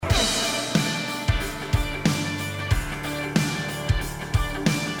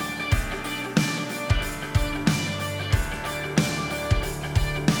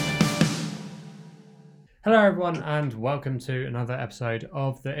Hello, everyone, and welcome to another episode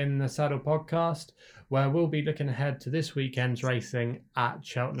of the In the Saddle podcast, where we'll be looking ahead to this weekend's racing at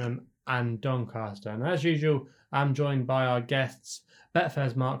Cheltenham and Doncaster. And as usual, I'm joined by our guests,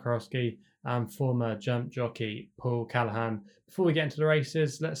 Betfair's Mark Horosky and former jump jockey Paul Callaghan. Before we get into the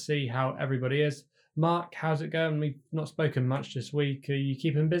races, let's see how everybody is. Mark, how's it going? We've not spoken much this week. Are you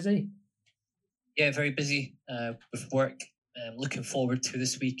keeping busy? Yeah, very busy with work. Looking forward to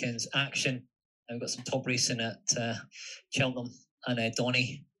this weekend's action. We've got some top racing at Cheltenham and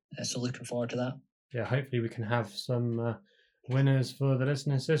Donny, so looking forward to that. Yeah, hopefully we can have some winners for the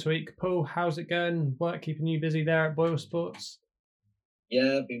listeners this week. Paul, how's it going? Work keeping you busy there at Boyle Sports?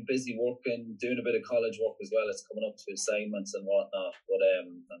 Yeah, I've been busy working, doing a bit of college work as well. It's coming up to assignments and whatnot, but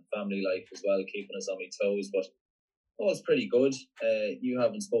and family life as well, keeping us on my toes. But it's pretty good. You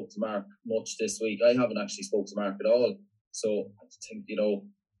haven't spoke to Mark much this week. I haven't actually spoke to Mark at all. So I think,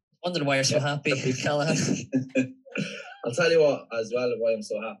 wondering why you're so happy, Callaghan. I'll tell you what, as well, why I'm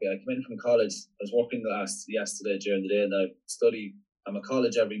so happy. I came in from college. I was working yesterday during the day, and I study. I'm at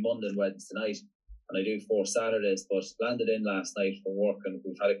college every Monday and Wednesday night, and I do 4 Saturdays. But landed in last night from work, and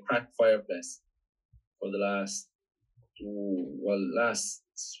we've had a cracked fireplace for the last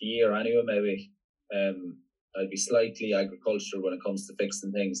year anyway. Maybe I'd be slightly agricultural when it comes to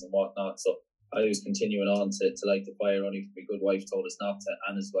fixing things and whatnot. So I was continuing on to light the fire, only my good wife told us not to,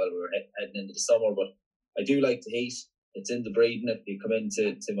 and as well we were heading into the summer. But I do like the heat. It's in the breeding. If you come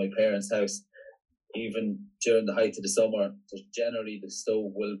into my parents' house, even during the height of the summer, generally the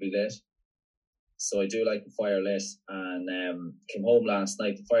stove will be lit. So I do like the fire lit, and came home last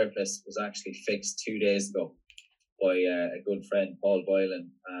night. The fireplace was actually fixed 2 days ago by a good friend, Paul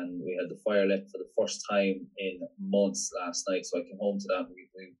Boylan, and we had the fire lit for the first time in months last night. So I came home to that.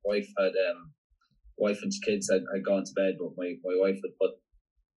 Wife and kids had gone to bed, but my wife had put.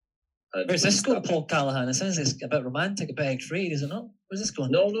 Where's this going, Paul Callaghan? It sounds like a bit romantic, a bit intrigued, is it not? Where's this going?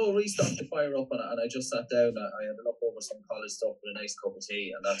 No, we stopped the fire up, and I just sat down. I had a look over some college stuff with a nice cup of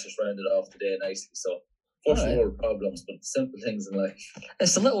tea, and that just rounded off the day nicely. So, first world problems, but simple things in life.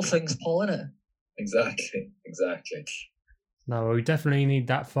 It's the little things, Paul, isn't it? Exactly. No, we definitely need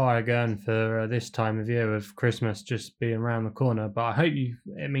that fire going for this time of year with Christmas just being around the corner. But I hope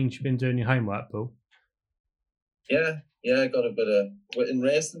it means you've been doing your homework, Paul. Yeah, I got a bit of, in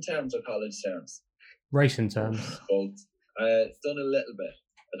racing terms or college terms? Racing terms. Both. I've done a little bit.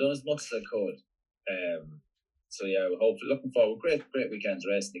 I've done as much as I could. So yeah, hopefully looking forward. Great weekends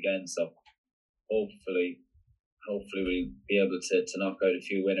racing again. So hopefully we'll be able to knock out a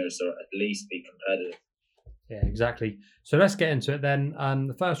few winners or at least be competitive. Yeah, exactly. So let's get into it then.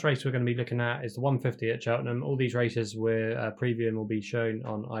 The first race we're going to be looking at is the 150 at Cheltenham. All these races we're previewing will be shown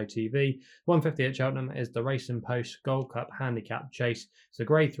on ITV. 150 at Cheltenham is the Racing Post Gold Cup Handicap Chase. It's a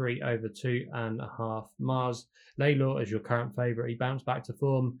Grade 3 over 2.5 miles. Laylaw is your current favourite. He bounced back to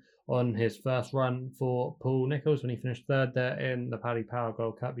form on his first run for Paul Nicholls when he finished third there in the Paddy Power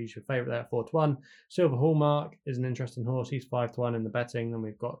Gold Cup. He's your favourite there at 4-1. Silver Hallmark is an interesting horse. He's 5-1 in the betting. Then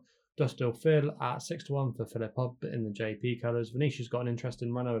we've got Dustil Phil at 6-1 for Philip Hobb in the JP colours. Venetia's got an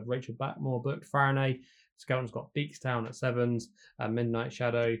interesting runner with Rachel Blackmore booked. Faraday. Skelton's got Beakstown at 7s. And Midnight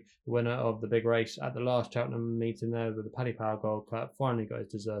Shadow, the winner of the big race at the last Cheltenham meeting there with the Paddy Power Gold Cup, finally got his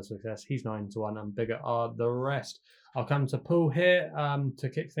deserved success. He's 9-1 and bigger are the rest. I'll come to Paul here to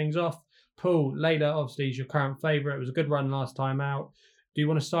kick things off. Paul, Layla obviously is your current favourite. It was a good run last time out. Do you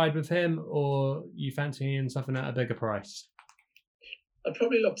want to side with him or you fancy him something at a bigger price? I'd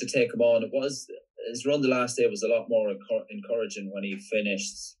probably look to take him on. His run the last day was a lot more encouraging when he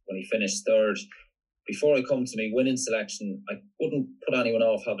finished third. Before I come to me winning selection, I wouldn't put anyone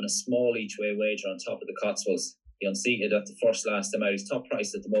off having a small each way wager on top of the Cotswolds. He unseated at the first last time out. He's top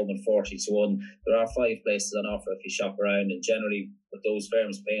price at the moment, 40-1. There are 5 places on offer if you shop around, and generally with those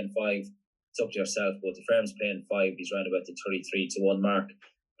firms paying 5, it's up to yourself. But the firm's paying 5, he's round about the 33-1 mark.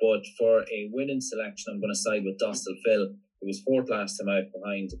 But for a winning selection, I'm going to side with Dustil Phil. He was 4th last time out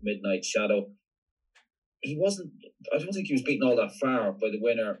behind Midnight Shadow. I don't think he was beaten all that far by the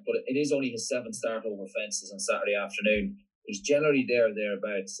winner, but it is only his 7th start over fences on Saturday afternoon. He's generally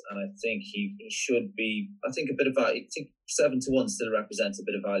thereabouts, and I think he should be, a bit of value. I think 7-1 still represents a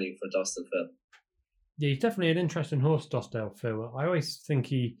bit of value for Dustil Phil. Yeah, he's definitely an interesting horse, Dustil Phil. I always think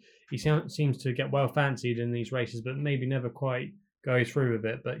he seems to get well fancied in these races, but maybe never quite go through with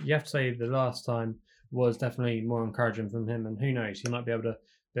it. But you have to say the last time was definitely more encouraging from him, and who knows, he might be able to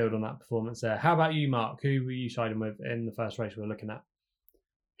build on that performance there. How about you, Mark? Who were you siding with in the first race we were looking at?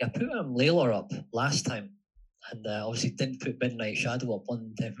 Yeah, I put Layla up last time. and obviously didn't put Midnight Shadow up.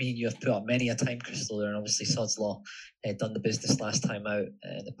 One that me and you have put up many a time, Crystal there, and obviously Sod's Law done the business last time out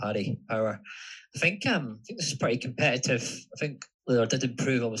in the Paddy Power. I think this is pretty competitive. I think Leather did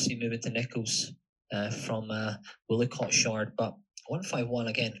improve, obviously moving to Nichols from Willicott Shard, but 151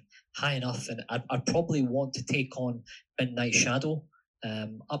 again, high enough, and I'd probably want to take on Midnight Shadow.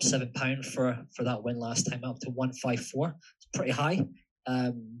 Up £7 for that win last time, up to 154. It's pretty high.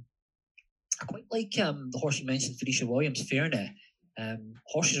 I quite like the horse you mentioned, Venetia Williams, Fairnet.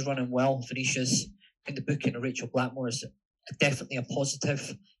 Horse is running well. Venetia's in the booking of Rachel Blackmore is definitely a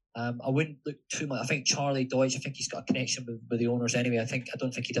positive. I wouldn't look too much. I think Charlie Deutsch, I think he's got a connection with the owners anyway. I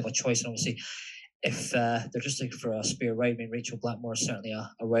don't think he'd have a choice. And obviously, if they're just looking for a spare ride, I mean, Rachel Blackmore is certainly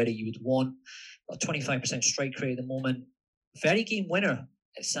a rider you would want. Got a 25% strike rate at the moment. Very game winner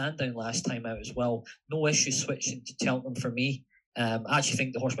at Sandown last time out as well. No issue switching to Cheltenham for me. I actually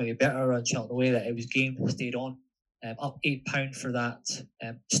think the horse might be better around Cheltenham away, that it was game, stayed on. Up £8 for that.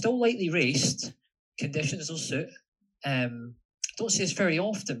 Still lightly raced. Conditions will suit. Don't say it's very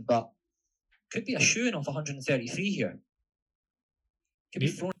often, but could be a shoeing off 133 here. Could be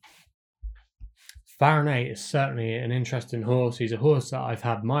thrown. Fahrenheit is certainly an interesting horse. He's a horse that I've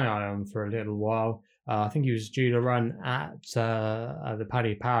had my eye on for a little while. I think he was due to run at the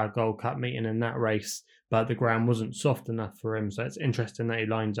Paddy Power Gold Cup meeting in that race, but the ground wasn't soft enough for him. So it's interesting that he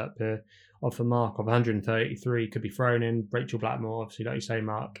lines up here off a mark of 133. Could be thrown in. Rachel Blackmore, obviously, like you say,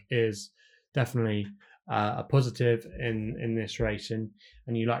 Mark, is definitely a positive in this racing,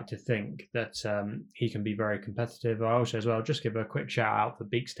 and you like to think that he can be very competitive. I also, as well, just give a quick shout out for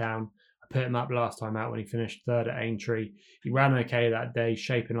Beakstown. I put him up last time out when he finished third at Aintree. He ran okay that day,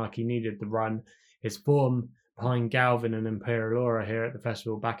 shaping like he needed the run. His form behind Galvin and Imperial Aura here at the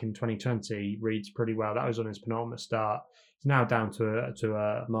festival back in 2020 reads pretty well. That was on his penultimate start. He's now down to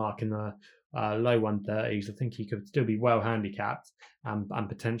a mark in the low 130s. I think he could still be well handicapped, and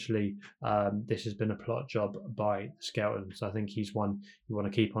potentially this has been a plot job by Skelton. So I think he's one you want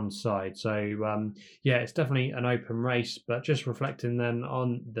to keep on side. So yeah, it's definitely an open race. But just reflecting then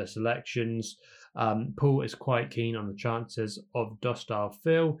on the selections, Paul is quite keen on the chances of Dostal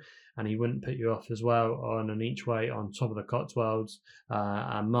Phil, and he wouldn't put you off as well on an each way on Top of the Cotswolds.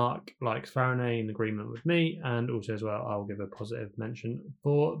 And Mark likes Fahrenheit in agreement with me, and also as well, I'll give a positive mention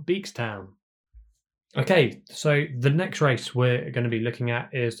for Beakstown. Okay, so the next race we're going to be looking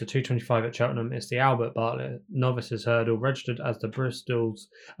at is the 225 at Cheltenham. It's the Albert Bartlett Novices Hurdle, registered as the Bristol's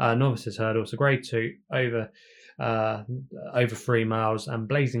Novices Hurdle. It's a grade 2 over 3 miles, and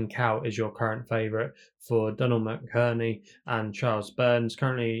Blazing Cow is your current favourite for Donald McKerney and Charles Burns,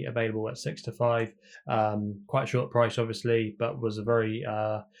 currently available at 6 to 5. Quite a short price, obviously, but was a very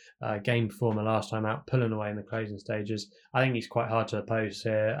game performer last time out, pulling away in the closing stages. I think he's quite hard to oppose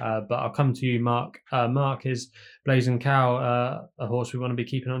here, but I'll come to you, Mark. Mark, is Blazing Cow a horse we want to be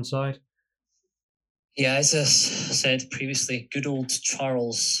keeping on side? Yeah, as I said previously, good old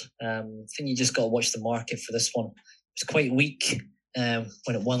Charles. I think you just got to watch the market for this one. It was quite weak when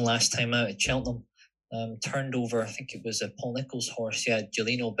it won last time out at Cheltenham. Turned over, I think it was a Paul Nicholls horse,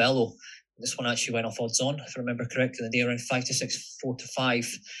 Giolino Bello. This one actually went off odds on, if I remember correctly, the day around 5 to 6, 4 to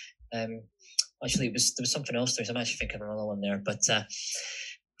 5. Actually, there was something else there, so I'm actually thinking of another one there. But I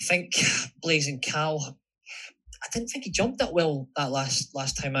think Blazing Cow, I didn't think he jumped that well that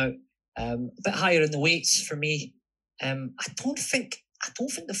last time out. A bit higher in the weights for me. I don't think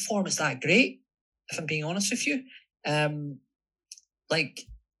the form is that great, if I'm being honest with you.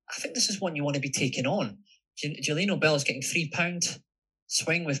 I think this is one you want to be taking on. Giolino Bell is getting £3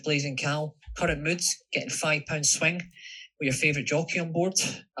 swing with Blazing Cow. Current Moods getting £5 swing with your favourite jockey on board,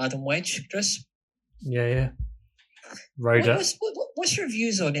 Adam Wedge, Chris. Yeah. Rider. What's your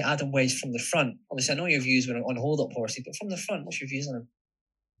views on Adam Wedge from the front? Obviously, I know your views on hold up horsey, but from the front, what's your views on him?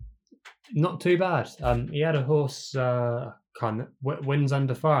 Not too bad. He had a horse, Wins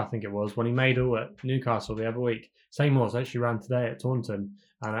Under Fire, I think it was, when he made all at Newcastle the other week. Same horse actually ran today at Taunton,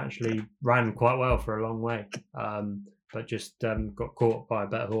 and actually ran quite well for a long way, but just got caught by a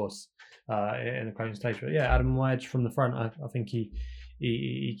better horse in the closing stage. But yeah, Adam Wedge from the front, I think he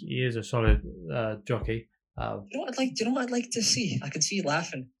is a solid jockey. Do you know what I'd like to see? I can see you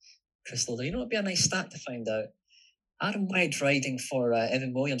laughing, Crystal. You know, it'd be a nice stat to find out. Adam Wedge riding for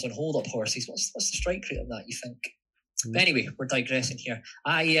Evan Williams on hold-up horses. What's the strike rate on that, you think? But anyway, we're digressing here.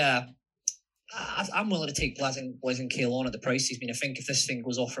 I'm willing to take Blazing Cow on at the prices. I mean, I think if this thing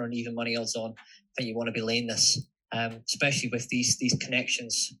goes off for an even money odds on, I think you want to be laying this, especially with these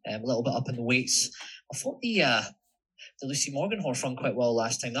connections, a little bit up in the weights. I thought the Lucy Morgan horse ran quite well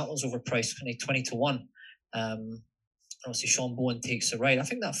last time. That one's overpriced, 20 to 1. obviously Sean Bowen takes the ride. I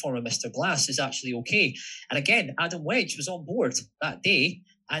think that form of Mr. Glass is actually okay. And again, Adam Wedge was on board that day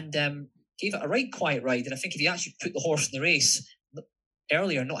and gave it a right quiet ride. And I think if he actually put the horse in the race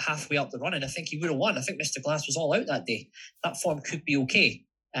earlier, not halfway up the running, I think he would have won. I think Mr. Glass was all out that day. That form could be okay.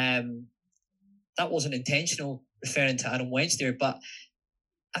 That wasn't intentional referring to Adam Wedge there, but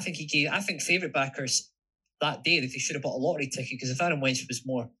I think favourite backers that day, if he should have bought a lottery ticket, because if Adam Wedge was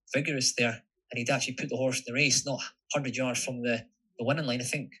more vigorous there and he'd actually put the horse in the race, not 100 yards from the winning line, I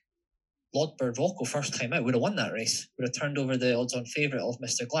think Lodberg Rocco, first time out, would have won that race, would have turned over the odds-on favourite of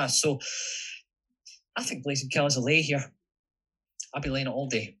Mr. Glass. So I think Blazing Cows a lay here. I'll be laying it all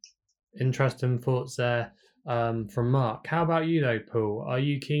day. Interesting thoughts there from Mark. How about you though, Paul? Are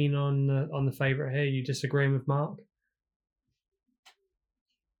you keen on the favourite here? You disagreeing with Mark?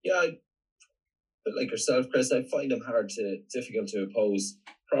 Yeah, but like yourself, Chris, I find them difficult to oppose.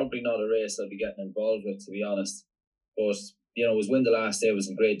 Probably not a race I'll be getting involved with, to be honest. But it was Win the Last Day was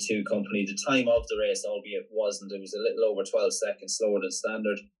in Grade 2 company. The time of the race, albeit it was a little over 12 seconds slower than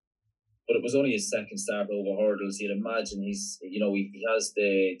standard. But it was only his second start over hurdles. You'd imagine he has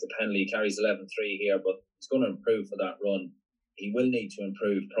the penalty, carries 11.3 here, but he's going to improve for that run. He will need to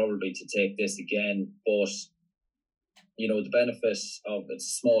improve probably to take this again, but the benefit of it's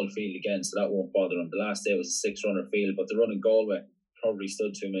a small field again, so that won't bother him. The last day was a 6-runner field, but the run in Galway probably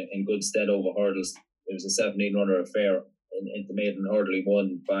stood to him in good stead over hurdles. It was a 17-runner affair in the maiden hurdle he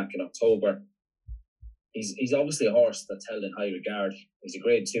won back in October. He's obviously a horse that's held in high regard. He's a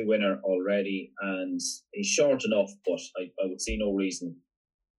Grade 2 winner already, and he's short enough, but I would see no reason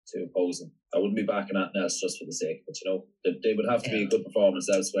to oppose him. I wouldn't be backing anything else just for the sake of it. They would have to be a good performance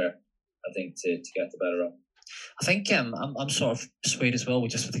elsewhere, I think, to get the better of. I think I'm sort of swayed as well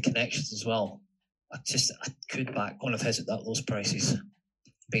with the connections as well. I could back one of his at those prices,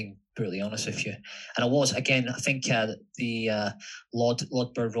 being brutally honest with you. And I think the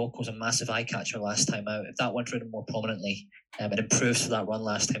Lodberg Rocco was a massive eye catcher last time out. If that went ridden more prominently, it improves for that run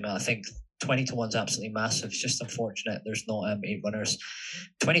last time out. I think 20 to 1's absolutely massive. It's just unfortunate there's not 8 runners.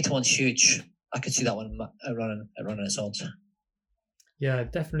 20 to 1's huge. I could see that one running its odds. Yeah,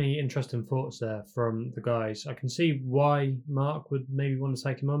 definitely interesting thoughts there from the guys. I can see why Mark would maybe want to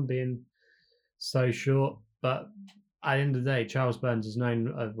take him on, being so short, but at the end of the day, Charles Burns is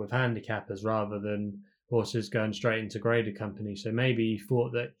known with handicappers rather than horses going straight into graded company. So maybe he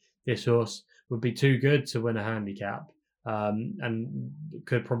thought that this horse would be too good to win a handicap, and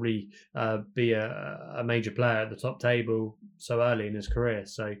could probably be a major player at the top table so early in his career.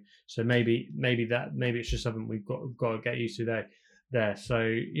 So maybe it's just something we've got to get used to there.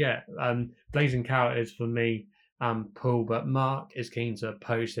 So yeah, Blazing Cow is for me, Paul, but Mark is keen to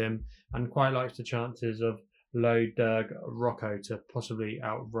oppose him and quite likes the chances of Lodberg Rocco to possibly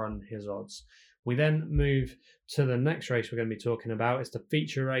outrun his odds. We then move to the next race we're going to be talking about. It's the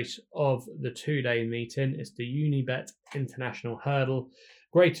feature race of the 2-day meeting. It's the Unibet International Hurdle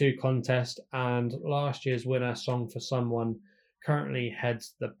Grade 2 contest, and last year's winner, Song for Someone, currently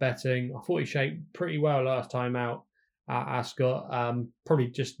heads the betting. I thought he shaped pretty well last time out at Ascot. Probably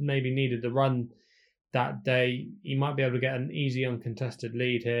just maybe needed the run that day. He might be able to get an easy uncontested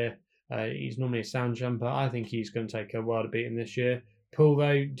lead here. He's normally a sound jumper. I think he's going to take a while to beat him this year. Paul,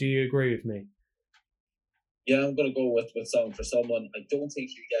 though, do you agree with me? Yeah, I'm going to go with Song for Someone. I don't think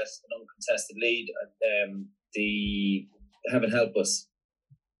he'll get an uncontested lead. The Heaven Help Us,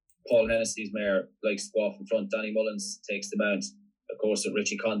 Paul Hennessy's mare, likes to go off in front. Danny Mullins takes the mount. Of course, with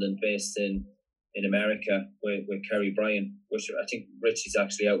Richie Condon based in America with Kerry Bryan, which I think Richie's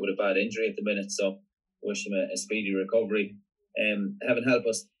actually out with a bad injury at the minute, so wish him a speedy recovery. Heaven Help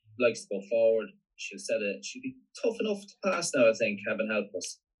Us likes to go forward. She'll be tough enough to pass now, I think, Heaven Help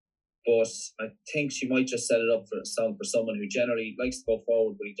Us. But I think she might just set it up for a Song for Someone who generally likes to go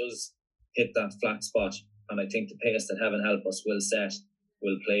forward, but he does hit that flat spot. And I think the pace that Heaven Help Us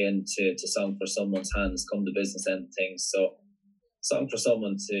will play into Song for Someone's hands come the business end of things. So Song for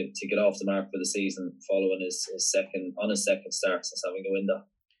Someone to get off the mark for the season following his second start since having a window.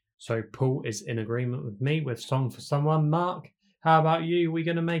 So Paul is in agreement with me with Song for Someone. Mark, how about you? Are we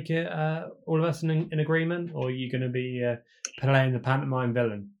going to make it all of us in agreement, or are you going to be playing the pantomime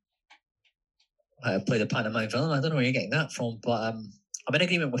villain? I play the pantomime villain. I don't know where you're getting that from, but I'm in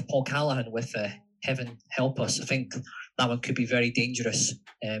agreement with Paul Callaghan with Heaven Help Us. I think that one could be very dangerous,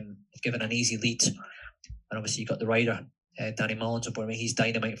 given an easy lead. And obviously, you've got the rider, Danny Mullins, aboard me. He's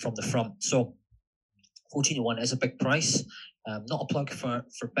dynamite from the front. So 14 to 1 is a big price. Not a plug for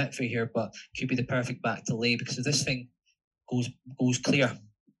Betfair here, but could be the perfect back to lay, because if this thing goes clear,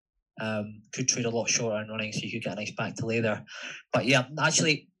 could trade a lot shorter in running, so you could get a nice back to lay there. But yeah,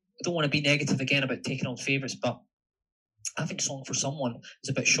 actually, I don't want to be negative again about taking on favourites, but I think Song for Someone is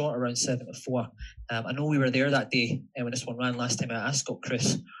a bit short, around 7-4. I know we were there that day when this one ran last time I asked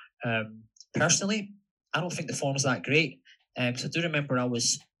Chris. Personally, I don't think the form's that great. So I do remember I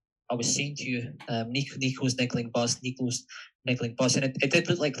was saying to you, Nico's niggling buzz, and it did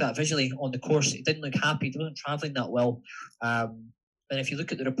look like that visually on the course. It didn't look happy. It wasn't travelling that well. And if you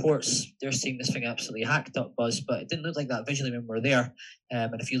look at the reports, they're saying this thing absolutely hacked up buzz, but it didn't look like that visually when we were there.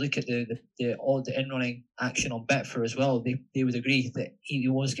 And if you look at all the in-running action on Betfair as well, they would agree that he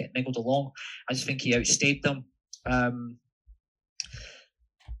was getting niggled along. I just think he outstayed them.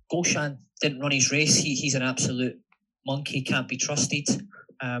 Goshan didn't run his race. He's an absolute monkey, can't be trusted.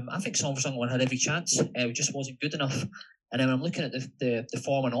 I think Song for Someone had every chance. It just wasn't good enough. And then when I'm looking at the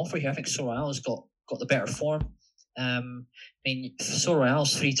form and offer here, I think Sorayal has got the better form. I mean,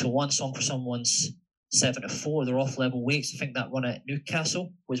 Sorayal's 3-1, Song for Someone's 7-4. They're off level weights. I think that run at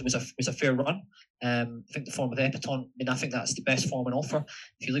Newcastle was a fair run. I think the form with Epatton, I think that's the best form and offer.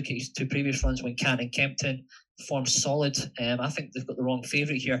 If you look at his two previous runs, Wincanton and Kempton, the form's solid. I think they've got the wrong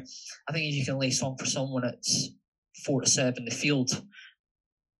favourite here. I think if you can lay Song for Someone at 4-7 the field,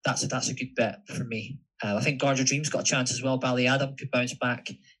 that's a good bet for me. I think Guard Your Dream's got a chance as well. Ballyadam could bounce back.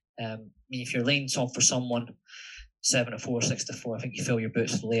 If you're laying Song for Someone 7-4, 6-4, I think you fill your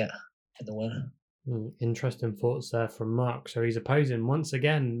boots to lay it in the win. Interesting thoughts there from Mark. So he's opposing once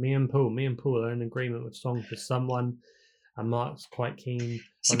again me and Paul. Me and Paul are in agreement with Song for Someone, and Mark's quite keen.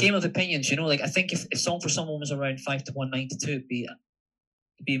 It's a game of opinions, I think if Song for Someone was around 5-1, 9-2,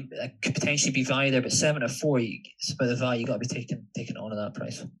 could potentially be value there, but 7-4, it's about the value you got to be taking on at that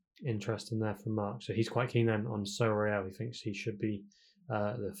price. Interesting there from Mark. So he's quite keen then on Sorayal. He thinks he should be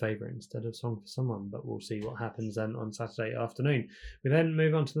the favourite instead of Song for Someone, but we'll see what happens then on Saturday afternoon. We then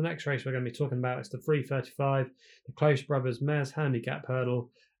move on to the next race we're going to be talking about. It's the 3:35, the Close Brothers Mares Handicap Hurdle,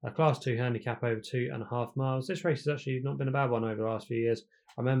 a Class 2 handicap over 2.5 miles. This race has actually not been a bad one over the last few years.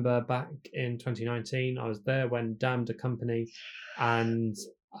 I remember back in 2019, I was there when Dame de Company and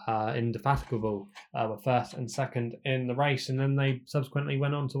Indefatigable were first and second in the race, and then they subsequently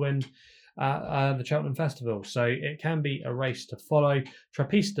went on to win the Cheltenham Festival. So it can be a race to follow.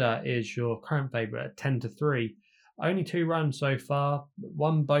 Trapista is your current favourite at 10-3. Only 2 runs so far,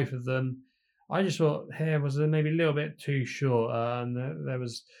 won both of them. I just thought here was maybe a little bit too short, and there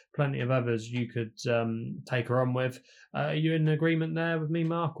was plenty of others you could take her on with. Are you in agreement there with me,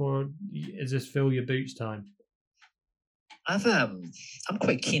 Mark, or is this fill your boots time? I'm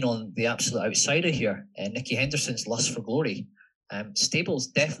quite keen on the absolute outsider here, Nikki Henderson's Lust for Glory. Stable's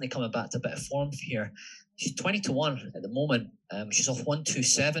definitely coming back to a bit of form here. She's 20-1 at the moment. She's off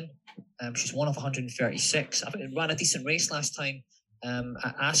 127. She's 1 off 136. I think it ran a decent race last time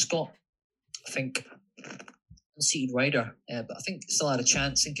at Ascot. I think unseated rider, but I think still had a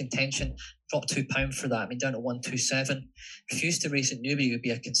chance in contention. Dropped £2 for that. Down at 127. Refused to race at Newbury would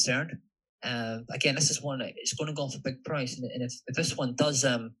be a concern. Again, this is one that it's going to go off a big price, and if this one does,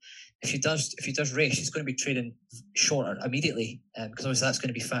 if she does race, she's going to be trading shorter immediately, because obviously that's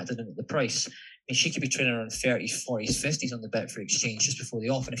going to be factored into the price. She could be trading around 30s, 40s, 50s on the Betfair exchange just before the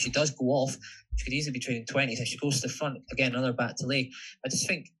off, and if she does go off, she could easily be trading 20s. If she goes to the front, again, another bat to lay. I just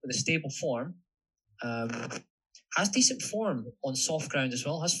think with a stable form, has decent form on soft ground as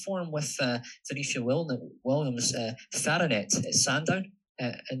well. Has form with Venetia Williams, Tharanet at Sandown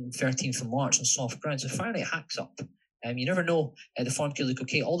in 13th of March on soft ground. So finally it hacks up. You never know. The form could look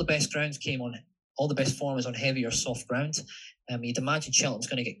okay. All the best form is on heavier soft ground. You'd imagine Cheltenham's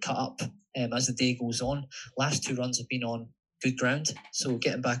going to get cut up as the day goes on. Last 2 runs have been on good ground, so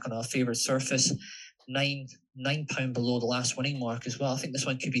getting back on our favourite surface. £9 below the last winning mark as well. I think this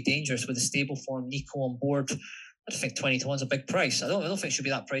one could be dangerous with a stable form. Nico on board. I think 20-1 is a big price. I don't think she'll be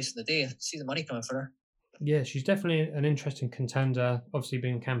that price in the day. I see the money coming for her. Yeah, she's definitely an interesting contender. Obviously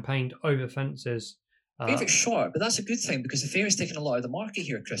being campaigned over fences. Favourite short, but that's a good thing because the favourite's taking a lot of the market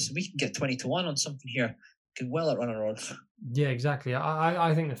here, Chris. And we can get 20-1 on something here. Can well outrun our odds. Yeah, exactly.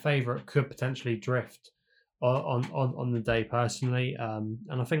 I think the favourite could potentially drift on the day personally, and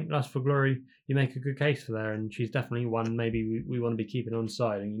I think Lust for Glory, you make a good case for there, and she's definitely one maybe we want to be keeping on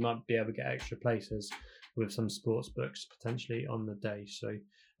side, and you might be able to get extra places with some sports books potentially on the day. So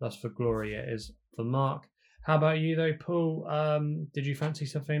Lust for Glory it is for Mark. How about you though, Paul? Did you fancy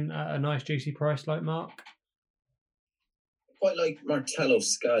something at a nice juicy price like Mark? Quite like Martello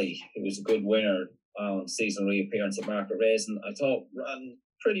Sky, who was a good winner on season reappearance at Market Raisin. I thought ran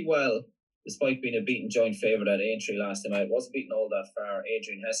pretty well, despite being a beaten joint favourite at Aintree last time out. Wasn't beaten all that far.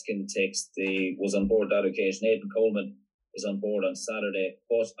 Adrian Heskin was on board that occasion. Aidan Coleman is on board on Saturday.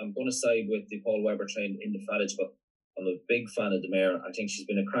 But I'm going to side with the Paul Webber train Indefatigable. I'm a big fan of the mare. I think she's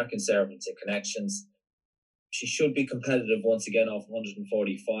been a cracking servant to Connections. she should be competitive once again off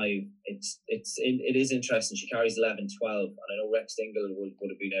 145. It is interesting. She carries 11-12, and I know Rex Dingle would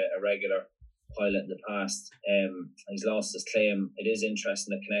have been a regular pilot in the past. He's lost his claim. It is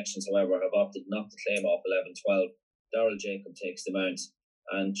interesting that Connections, however, have opted not to claim off 11-12. Daryl Jacob takes the mount,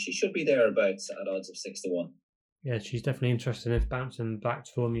 and she should be thereabouts at odds of 6-1. Yeah, she's definitely interesting. If bouncing back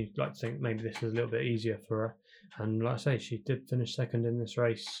to form, you'd like to think maybe this is a little bit easier for her. And like I say, she did finish second in this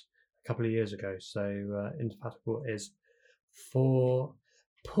race a couple of years ago. So Indefatigable is for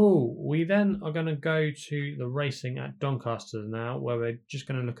Paul. We then are going to go to the racing at Doncaster now, where we're just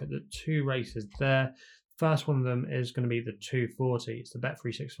going to look at the two races there. First one of them is going to be the 240. It's the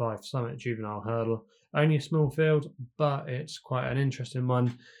Bet365 Summit Juvenile Hurdle. Only a small field, but it's quite an interesting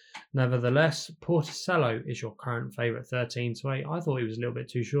one. Nevertheless, Porticello is your current favourite, 13-8. I thought he was a little bit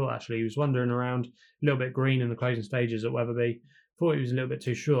too short, actually. He was wandering around, a little bit green in the closing stages at Wetherby. Thought he was a little bit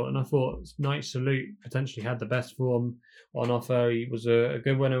too short, and I thought Knight Salute potentially had the best form on offer. He was a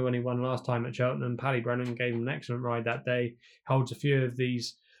good winner when he won last time at Cheltenham. Paddy Brennan gave him an excellent ride that day. Holds a few of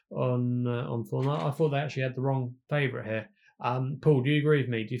these on form. I thought they actually had the wrong favourite here. Paul, do you agree with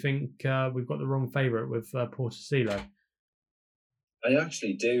me? Do you think we've got the wrong favourite with Porticello? I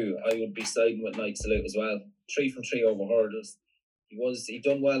actually do. I would be siding with Knight Salute as well. 3 from 3 over hurdles. He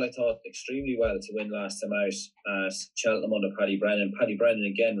done well, I thought, extremely well to win last time out at Cheltenham under Paddy Brennan. Paddy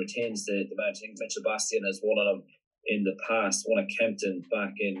Brennan again retains the mount. I think Mitchell Bastian has won on him in the past, won at Kempton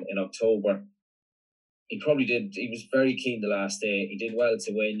back in October. He was very keen the last day. He did well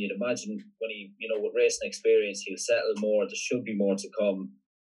to win. You'd imagine when with racing experience, he'll settle more. There should be more to come.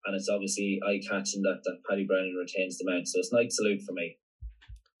 And it's obviously eye-catching that Paddy Brennan retains the mount. So it's Knight Salute for me.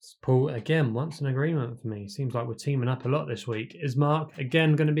 Paul, again, once an agreement for me. Seems like we're teaming up a lot this week. Is Mark,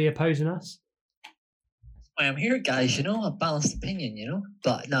 again, going to be opposing us? I am here, guys. A balanced opinion,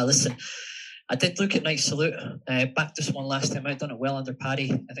 But no, listen, I did look at Knight Salute. Backed this one last time out. Done it well under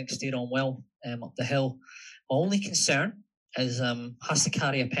Paddy. I think stayed on well up the hill. My only concern is has to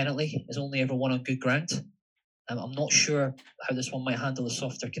carry a penalty. Has only ever won on good ground. I'm not sure how this one might handle the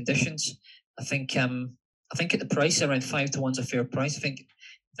softer conditions. I think at the price around 5-1 is a fair price. I think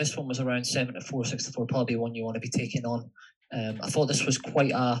if this one was around 7-4, 6-4, probably one you want to be taking on. I thought this was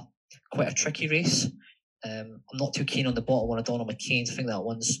quite a tricky race. I'm not too keen on the bottom one of Donald McCain. I think that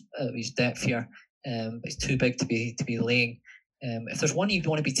one's his depth here, but it's too big to be laying. If there's one you'd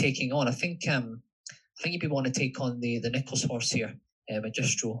want to be taking on, I think you'd be want to take on the Nichols horse here,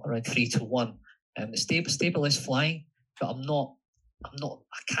 Magistro, around 3-1. The stable is flying, but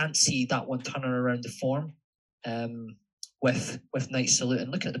I can't see that one turning around the form with Knight Salute.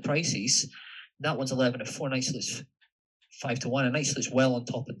 And looking at the prices, that one's 11-4. Knight Salute's 5-1, and Knight Salute's well on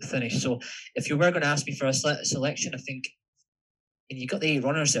top at the finish. So if you were going to ask me for a selection, I think you've got the 8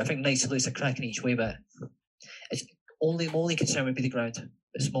 runners there. I think Knight Salute's a cracking each way, but it's my only concern would be the ground,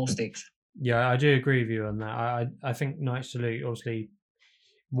 the small stakes. Yeah, I do agree with you on that. I think Knight Salute obviously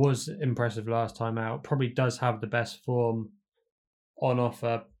was impressive last time out. Probably does have the best form on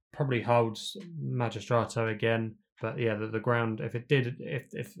offer. Probably holds Magistrato again. But yeah, the ground,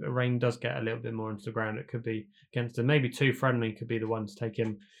 if rain does get a little bit more into the ground, it could be against him. Maybe Too Friendly could be the one to take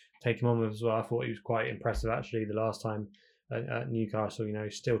him on with as well. I thought he was quite impressive actually the last time at Newcastle.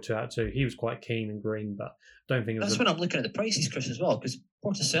 Still 2 out of 2. He was quite keen and green, but I don't think it was. That's when I'm looking at the prices, Chris, as well, because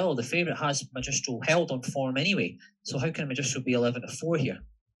Porticello, the favourite, has Magistro held on form anyway. So how can Magistro be 11-4 here?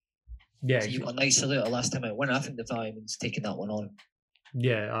 Yeah, so you've got a Knight Salute last time out winner. I think the Diamond's taking that one on.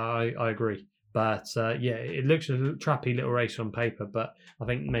 Yeah, I agree. But it looks a trappy little race on paper, but I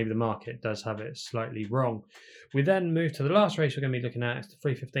think maybe the market does have it slightly wrong. We then move to the last race we're going to be looking at. It's the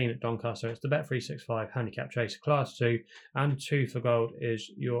 3:15 at Doncaster. It's the Bet365 Handicap Chase Class 2, and 2 for Gold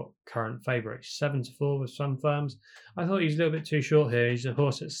is your current favourite. 7-4 with some firms. I thought he's a little bit too short here. He's a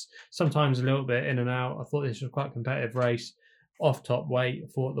horse that's sometimes a little bit in and out. I thought this was quite a competitive race. Off top weight, I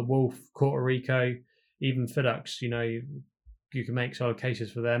thought the Wolf, Puerto Rico, even Fiddux, you can make solid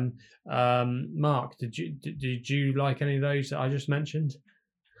cases for them. Mark, did you like any of those that I just mentioned?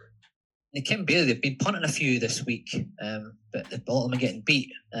 They can be. They've been punting a few this week, but a lot of them are getting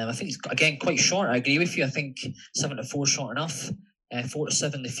beat. I think it's, again, quite short. I agree with you. I think 7-4 short enough.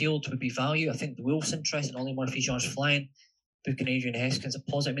 4-7 the field would be value. I think the Wolf's interesting. Ollie Murphy-John's flying. Book and Adrian Heskins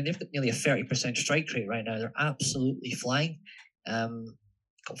a positive. I mean, they've got nearly a 30% strike rate right now. They're absolutely flying.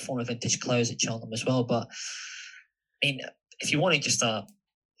 Got former Vintage Clouds at Cheltenham as well. But, I mean, if you wanted just the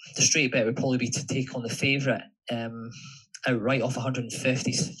straight bet would probably be to take on the favourite outright off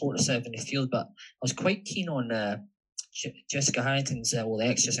 150, 4-7 in the field. But I was quite keen on Jessica Harrington's, the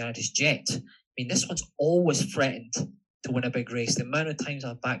ex-Jessica Harrington's Jet. I mean, this one's always threatened to win a big race. The amount of times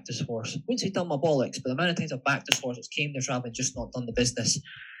I've backed this horse, I wouldn't say done my bollocks, but the amount of times I've backed this horse, it's came this rabbit and just not done the business.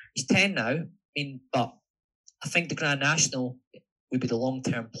 He's 10 now. I mean, but I think the Grand National would be the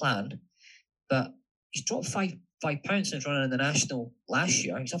long-term plan. But he's dropped five pounds since running in the National last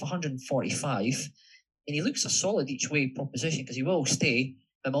year. He's off 145, and he looks a solid each way proposition because he will stay.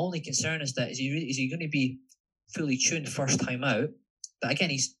 But my only concern is that is he going to be fully tuned first time out? But again,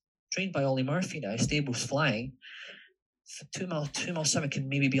 he's trained by Ollie Murphy now. Stable's flying. 2 mile 7 can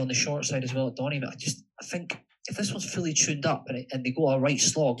maybe be on the short side as well at Donny. But I think if this one's fully tuned up and they go a right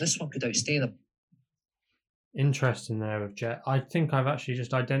slog, this one could outstay them. Interesting there with Jet. I think I've actually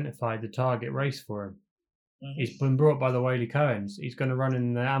just identified the target race for him. Mm-hmm. He's been brought by the Whaley Cohens. He's going to run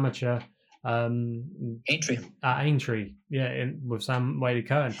in the amateur Aintree. At Aintree, with Sam Whaley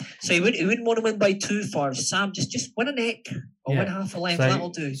Cohen. So he wouldn't want to win by too far. Sam, just win a neck or win half a length. That'll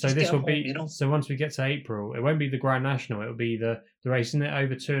do. So this will be. So once we get to April, it won't be the Grand National. It will be the race, isn't it,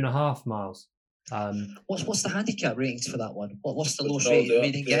 over 2.5 miles. What's the handicap ratings for that one? What's the lowest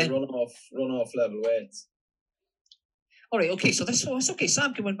rating getting? Run off level weights. All right, okay. So it's okay.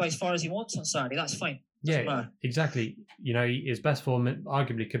 Sam can win by as far as he wants on Saturday. That's fine. Exactly. You know, his best form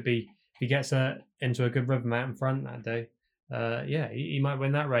arguably could be if he gets into a good rhythm out in front that day. He might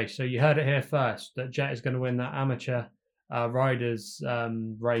win that race. So you heard it here first that Jet is going to win that amateur riders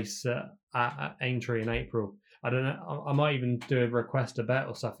race at Aintree in April. I don't know. I might even do a request a bet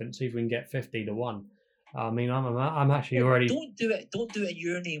or something, see if we can get 50 to 1. I mean, I'm actually already. Don't do it in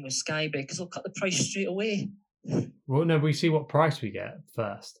your name with Sky Bet because they'll cut the price straight away. Well, no, we see what price we get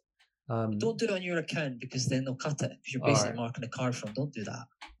first. Don't do it on your account because then they'll cut it because you're basically marking the card for them. Don't do that.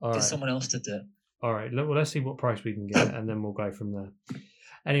 Get someone else to do it. All right. Well, let's see what price we can get and then we'll go from there.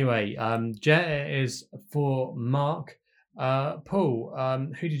 Anyway, Jet is for Mark. Paul,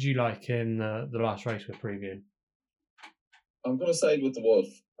 who did you like in the last race we're previewing? I'm going to side with the Wolf.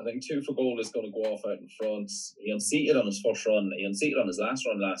 I think 2 for Gold is going to go off out in front. He unseated on his first run. He unseated on his last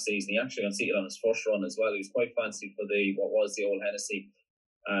run last season. He actually unseated on his first run as well. He was quite fancy for what was the old Hennessy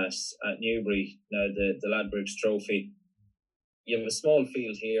at Newbury, now the Ladbrokes Trophy. You have a small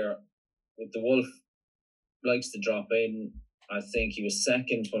field here. With the Wolf, likes to drop in. I think he was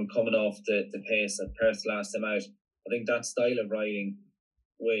second when coming off the pace at Perth last time out. I think that style of riding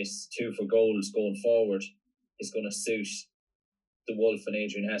with 2 for Gold going forward is going to suit the Wolf and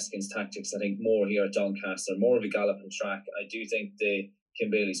Adrian Heskins' tactics. I think more here at Doncaster, more of a galloping track. I do think the Kim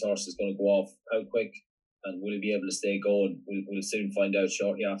Bailey's horse is going to go off. How quick and will he be able to stay going? We'll soon find out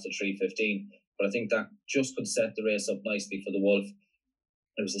shortly after 3:15. But I think that just could set the race up nicely for the Wolf.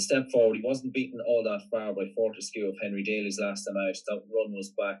 It was a step forward. He wasn't beaten all that far by Fortescue of Henry Daly's last time out. That run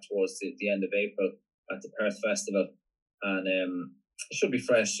was back towards the end of April at the Perth Festival. And it should be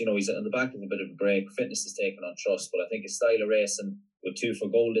fresh. You know, he's on the back of a bit of a break. Fitness is taken on trust. But I think his style of racing with 2 for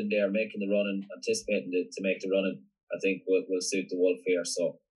Gold in there, making the run and anticipating to make the running, I think will suit the Wolf here.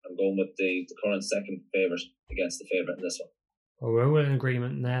 So I'm going with the current second favourite against the favourite in this one. Well, we're all in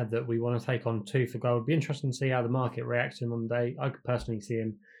agreement there that we want to take on 2 for Gold. It'd be interesting to see how the market reacts to him on the day. I could personally see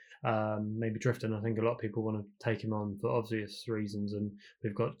him maybe drifting. I think a lot of people want to take him on for obvious reasons, and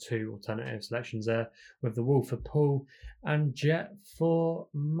we've got 2 alternative selections there with the Wolf for Paul and Jet for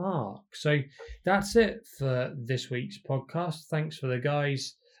Mark. So that's it for this week's podcast. Thanks for the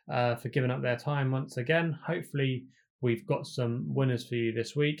guys for giving up their time once again. Hopefully we've got some winners for you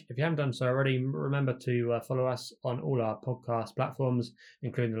this week. If you haven't done so already, remember to follow us on all our podcast platforms,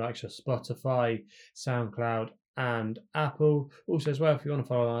 including the likes of Spotify, SoundCloud, and Apple. Also, as well, if you want to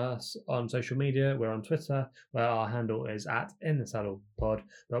follow us on social media, we're on Twitter, where our handle is @InTheSaddlePod.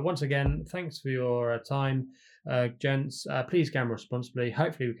 But once again, thanks for your time, gents. Please gamble responsibly.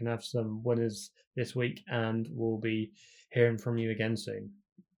 Hopefully, we can have some winners this week, and we'll be hearing from you again soon.